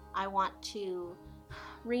God. I want to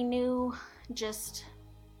renew just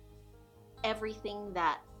everything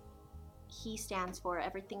that he stands for,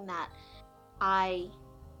 everything that I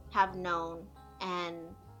have known, and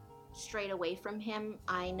strayed away from him.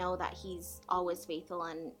 I know that he's always faithful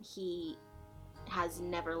and he has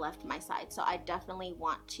never left my side. So I definitely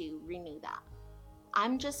want to renew that.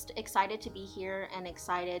 I'm just excited to be here and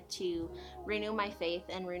excited to renew my faith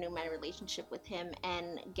and renew my relationship with him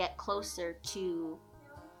and get closer to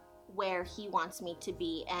where he wants me to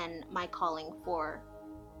be and my calling for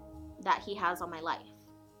that he has on my life.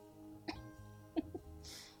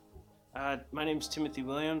 My name's Timothy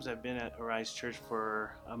Williams. I've been at Arise Church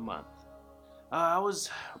for a month. I was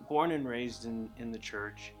born and raised in the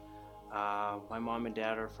church. My mom and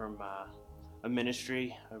dad are from a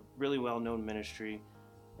ministry, a really well-known ministry,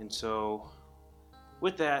 and so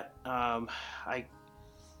with that, I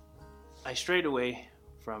strayed away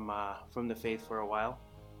from the faith for a while.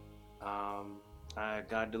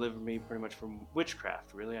 God delivered me pretty much from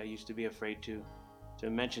witchcraft. Really, I used to be afraid to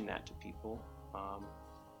mention that to people,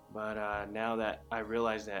 but now that I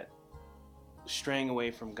realize that straying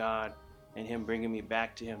away from God and him bringing me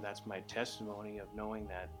back to him, that's my testimony of knowing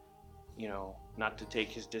that, not to take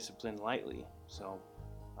his discipline lightly. So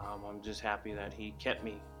I'm just happy that he kept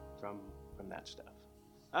me from that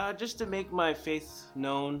stuff. Just to make my faith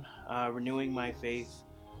known, renewing my faith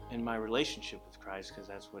and my relationship with Christ, because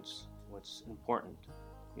that's what's important.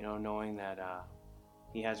 Knowing that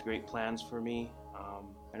he has great plans for me.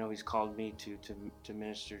 I know he's called me to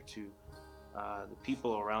minister to the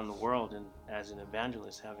people around the world, and as an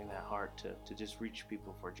evangelist, having that heart to just reach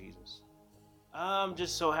people for Jesus. I'm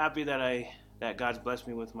just so happy that God's blessed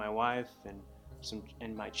me with my wife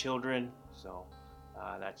and my children. So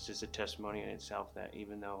that's just a testimony in itself that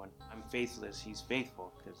even though I'm faithless, he's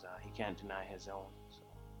faithful, because he can't deny his own. So.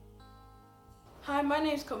 Hi, my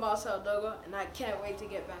name's Kamal Saldogo, and I can't wait to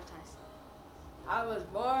get baptized. I was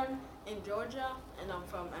born in Georgia, and I'm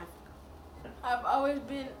from Africa. I've always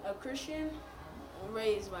been a Christian,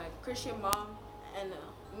 raised by a Christian mom and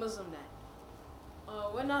a Muslim dad.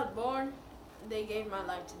 When I was born, they gave my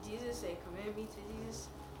life to Jesus. They committed me to Jesus.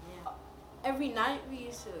 Yeah. Every night we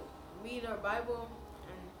used to read our Bible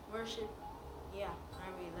and worship. Yeah, I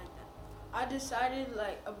really like that. I decided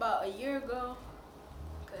about a year ago,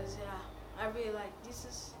 because I really like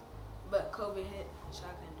Jesus, but COVID hit, so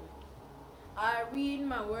I couldn't do it. I read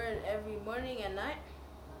my word every morning and night,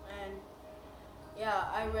 and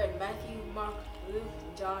I read Matthew, Mark, Luke,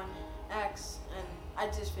 John, Acts, and I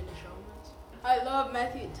just finished Romans. I love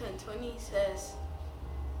Matthew 10:20 says,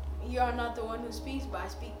 "You are not the one who speaks, but I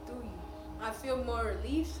speak through you." I feel more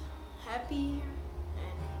relieved, happy,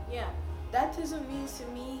 and baptism means to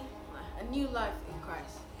me a new life in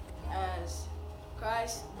Christ, as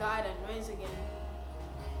Christ died and rose again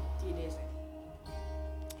 3 days ago.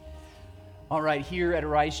 All right, here at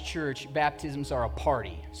Arise Church, baptisms are a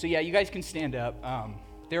party. So you guys can stand up.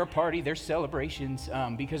 They're a party, they're celebrations,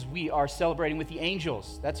 because we are celebrating with the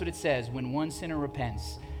angels. That's what it says. When one sinner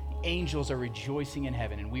repents, the angels are rejoicing in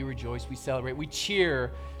heaven, and we rejoice, we celebrate, we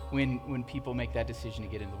cheer when people make that decision to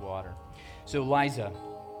get into the water. So Liza,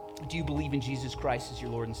 do you believe in Jesus Christ as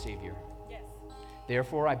your Lord and Savior? Yes.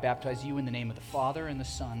 Therefore, I baptize you in the name of the Father, and the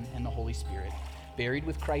Son, and the Holy Spirit, buried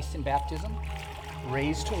with Christ in baptism,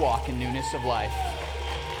 raised to walk in newness of life.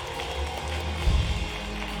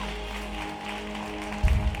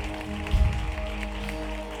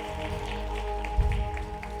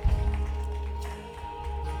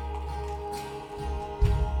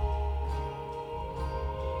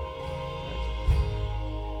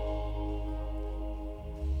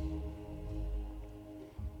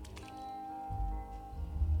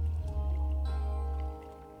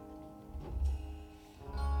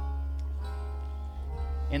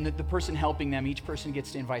 And the person helping them, each person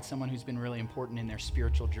gets to invite someone who's been really important in their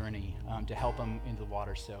spiritual journey to help them into the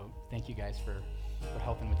water. So thank you guys for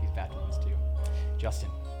helping with these baptisms too. Justin,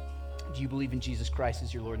 do you believe in Jesus Christ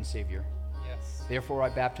as your Lord and Savior? Yes. Therefore, I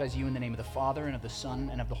baptize you in the name of the Father, and of the Son,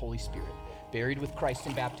 and of the Holy Spirit, buried with Christ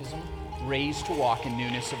in baptism, raised to walk in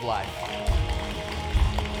newness of life.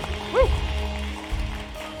 Woo!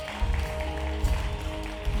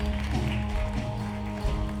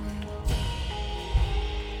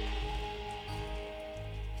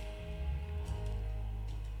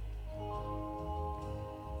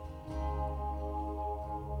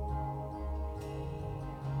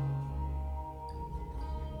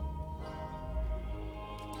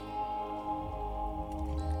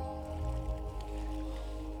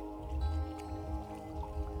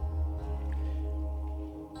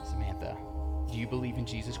 Do you believe in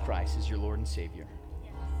Jesus Christ as your Lord and Savior?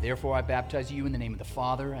 Yes. Therefore, I baptize you in the name of the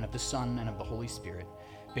Father, and of the Son, and of the Holy Spirit,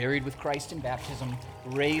 buried with Christ in baptism,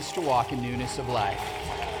 raised to walk in newness of life.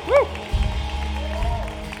 Woo!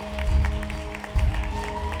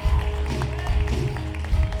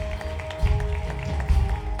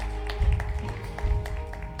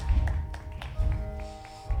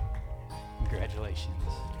 Congratulations.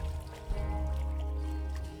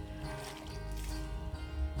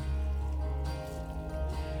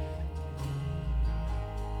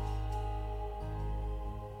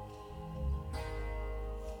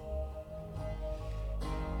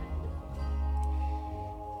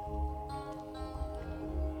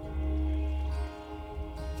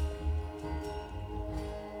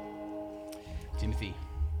 Timothy,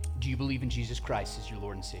 do you believe in Jesus Christ as your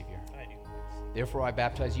Lord and Savior? I do. Therefore, I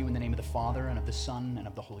baptize you in the name of the Father, and of the Son, and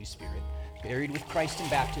of the Holy Spirit, buried with Christ in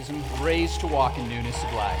baptism, raised to walk in newness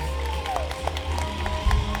of life.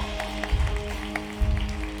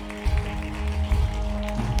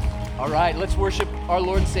 All right, let's worship our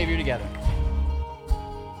Lord and Savior together.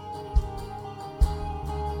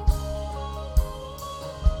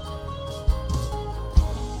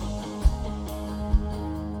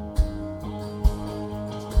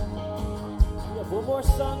 One more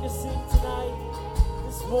song to sing tonight,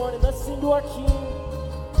 this morning. Let's sing to our King.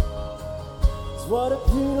 What a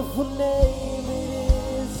beautiful name it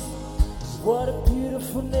is. What a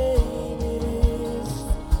beautiful name it is.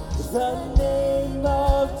 The name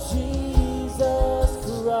of Jesus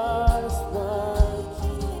Christ, my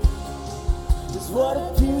King. What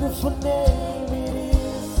a beautiful name it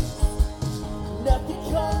is. Nothing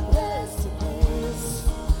compares to this.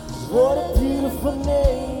 What a beautiful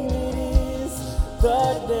name it is.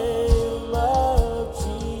 The name of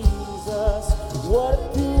Jesus. What a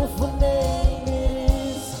beautiful name it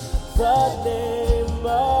is. The name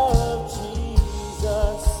of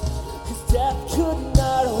Jesus. 'Cause death could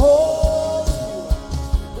not hold you.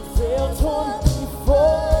 The veil torn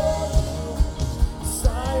before you.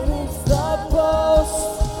 Silence the boast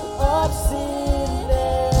of sin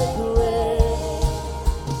and grave.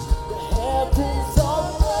 The heavens are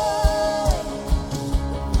mine.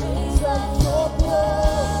 Raise up your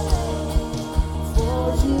blood. For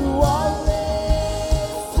you are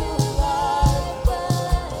raised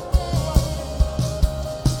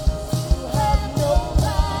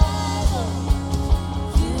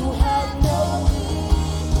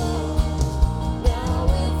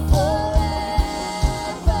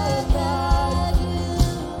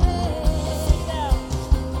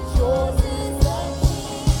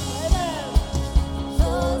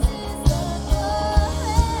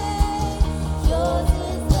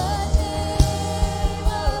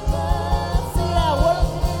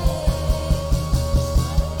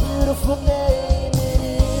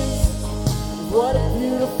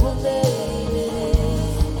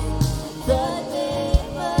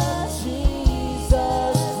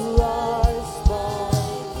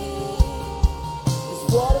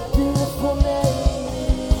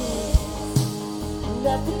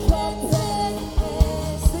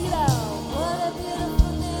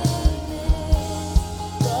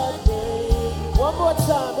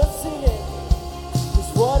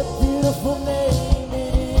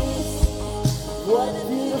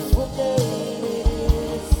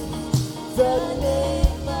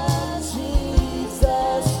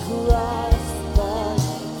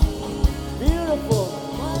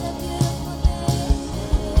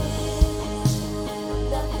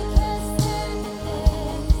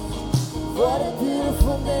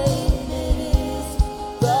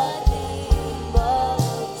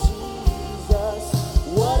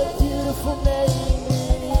beautiful name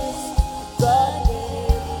is the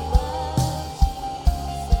name of Jesus.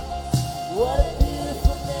 What a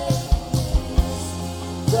beautiful name is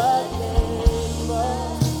the name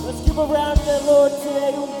of. Let's give a round to the Lord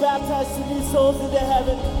today who baptized some new souls into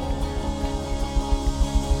heaven.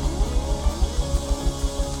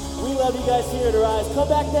 We love you guys here at Arise. Come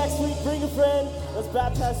back next week, bring a friend. Let's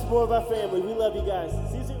baptize some more of our family. We love you guys.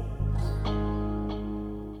 See you